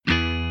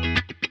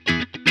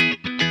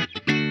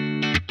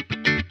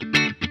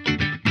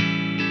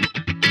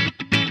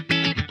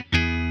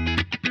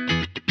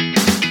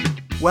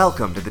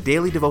Welcome to the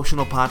daily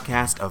devotional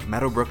podcast of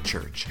Meadowbrook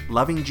Church,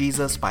 loving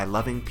Jesus by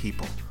loving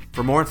people.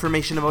 For more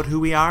information about who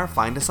we are,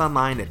 find us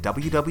online at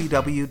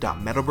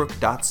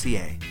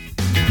www.meadowbrook.ca.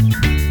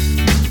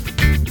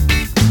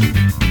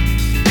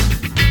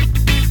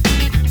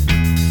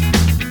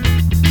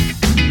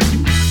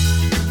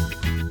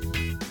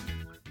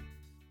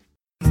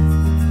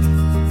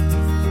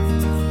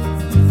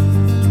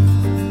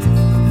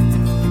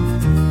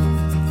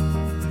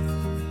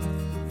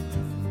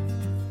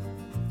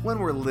 When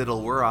we're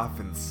little, we're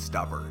often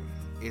stubborn.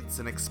 It's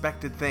an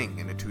expected thing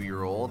in a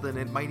 2-year-old, and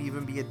it might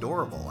even be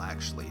adorable,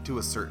 actually, to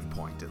a certain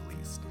point at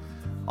least.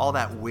 All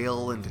that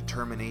will and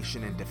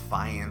determination and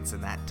defiance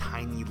in that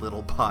tiny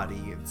little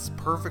body, it's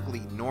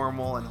perfectly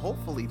normal and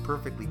hopefully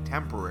perfectly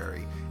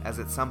temporary, as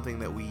it's something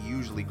that we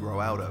usually grow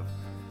out of.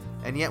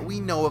 And yet we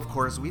know, of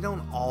course, we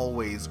don't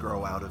always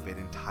grow out of it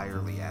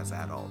entirely as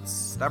adults.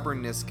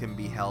 Stubbornness can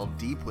be held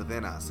deep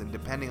within us, and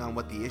depending on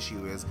what the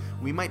issue is,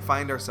 we might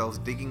find ourselves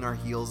digging our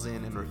heels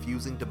in and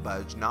refusing to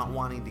budge, not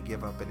wanting to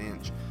give up an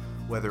inch.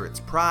 Whether it's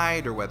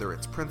pride or whether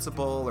it's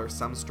principle or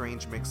some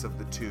strange mix of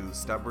the two,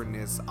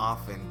 stubbornness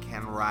often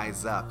can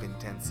rise up in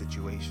tense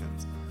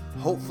situations.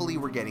 Hopefully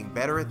we're getting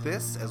better at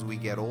this as we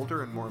get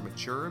older and more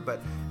mature,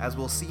 but as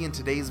we'll see in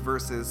today's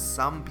verses,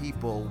 some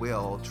people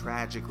will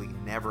tragically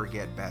never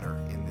get better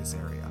in this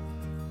area.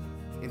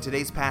 In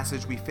today's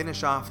passage, we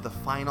finish off the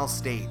final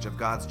stage of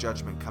God's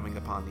judgment coming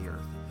upon the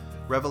earth.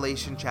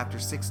 Revelation chapter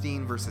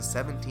 16 verses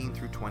 17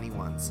 through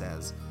 21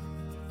 says,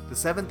 "The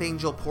seventh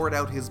angel poured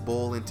out his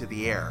bowl into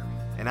the air,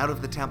 and out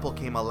of the temple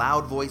came a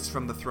loud voice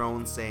from the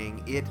throne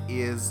saying, 'It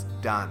is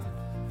done.'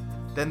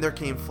 Then there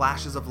came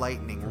flashes of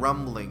lightning,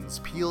 rumblings,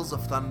 peals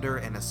of thunder,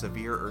 and a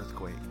severe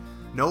earthquake.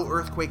 No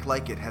earthquake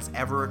like it has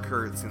ever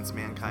occurred since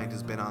mankind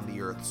has been on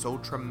the earth, so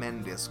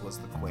tremendous was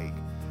the quake.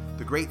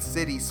 The great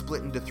city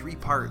split into 3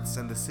 parts,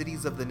 and the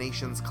cities of the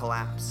nations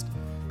collapsed.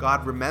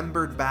 God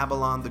remembered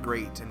Babylon the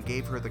Great, and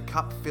gave her the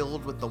cup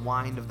filled with the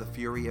wine of the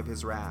fury of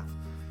his wrath.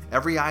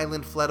 Every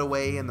island fled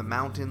away, and the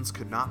mountains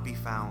could not be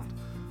found.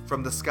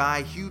 From the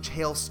sky, huge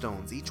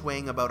hailstones, each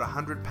weighing about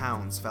 100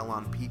 pounds, fell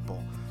on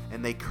people,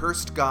 and they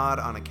cursed God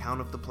on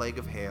account of the plague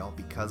of hail,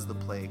 because the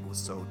plague was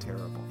so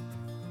terrible."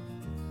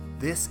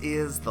 This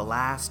is the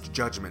last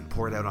judgment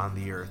poured out on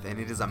the earth, and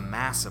it is a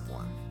massive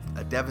one.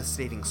 A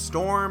devastating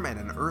storm and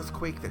an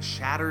earthquake that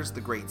shatters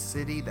the great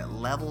city, that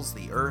levels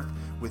the earth,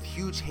 with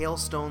huge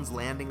hailstones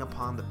landing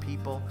upon the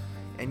people.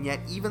 And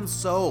yet even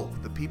so,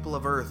 the people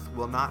of earth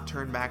will not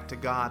turn back to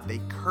God. They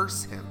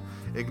curse him,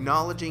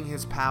 acknowledging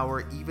his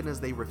power even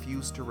as they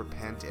refuse to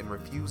repent and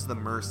refuse the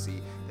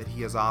mercy that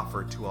he has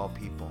offered to all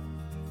people.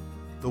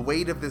 The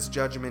weight of this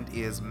judgment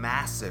is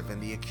massive,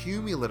 and the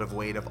accumulative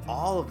weight of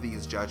all of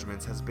these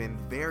judgments has been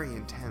very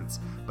intense.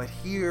 But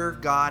here,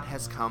 God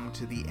has come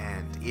to the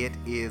end. It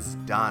is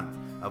done.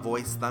 A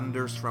voice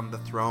thunders from the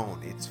throne.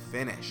 It's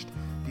finished.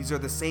 These are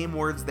the same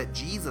words that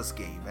Jesus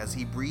gave as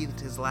he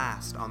breathed his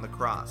last on the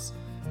cross.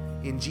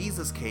 In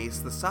Jesus' case,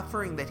 the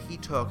suffering that he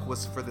took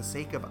was for the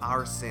sake of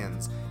our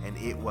sins, and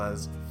it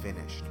was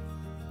finished.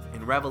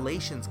 In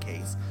Revelation's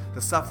case,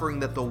 the suffering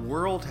that the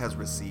world has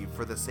received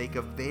for the sake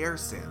of their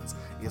sins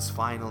is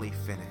finally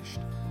finished.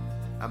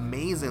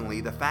 Amazingly,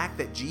 the fact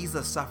that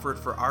Jesus suffered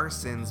for our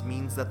sins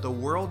means that the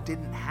world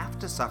didn't have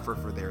to suffer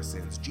for their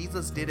sins.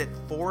 Jesus did it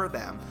for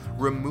them,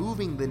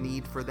 removing the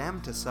need for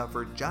them to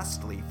suffer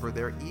justly for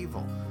their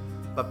evil.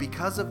 But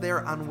because of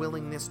their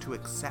unwillingness to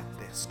accept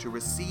this, to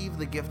receive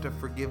the gift of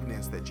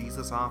forgiveness that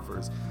Jesus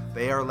offers,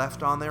 they are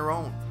left on their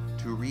own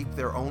to reap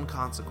their own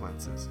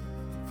consequences.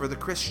 For the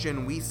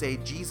Christian, we say,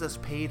 Jesus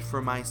paid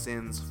for my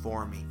sins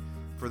for me.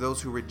 For those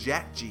who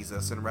reject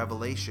Jesus in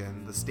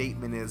Revelation, the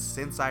statement is,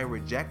 since I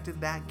rejected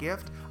that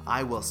gift,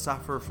 I will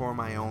suffer for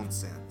my own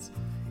sins.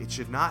 It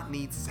should not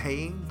need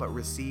saying, but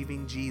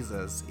receiving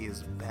Jesus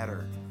is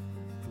better.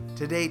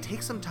 Today,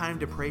 take some time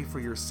to pray for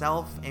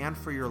yourself and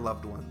for your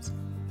loved ones.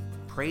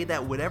 Pray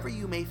that whatever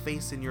you may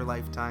face in your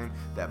lifetime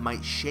that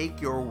might shake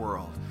your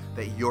world,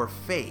 that your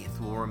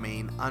faith will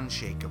remain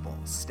unshakable,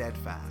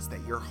 steadfast,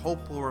 that your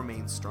hope will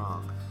remain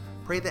strong.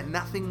 Pray that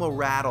nothing will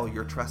rattle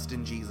your trust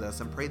in Jesus,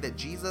 and pray that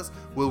Jesus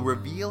will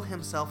reveal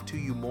himself to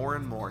you more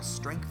and more,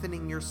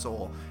 strengthening your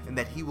soul, and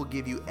that he will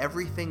give you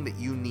everything that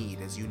you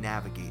need as you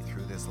navigate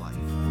through this life.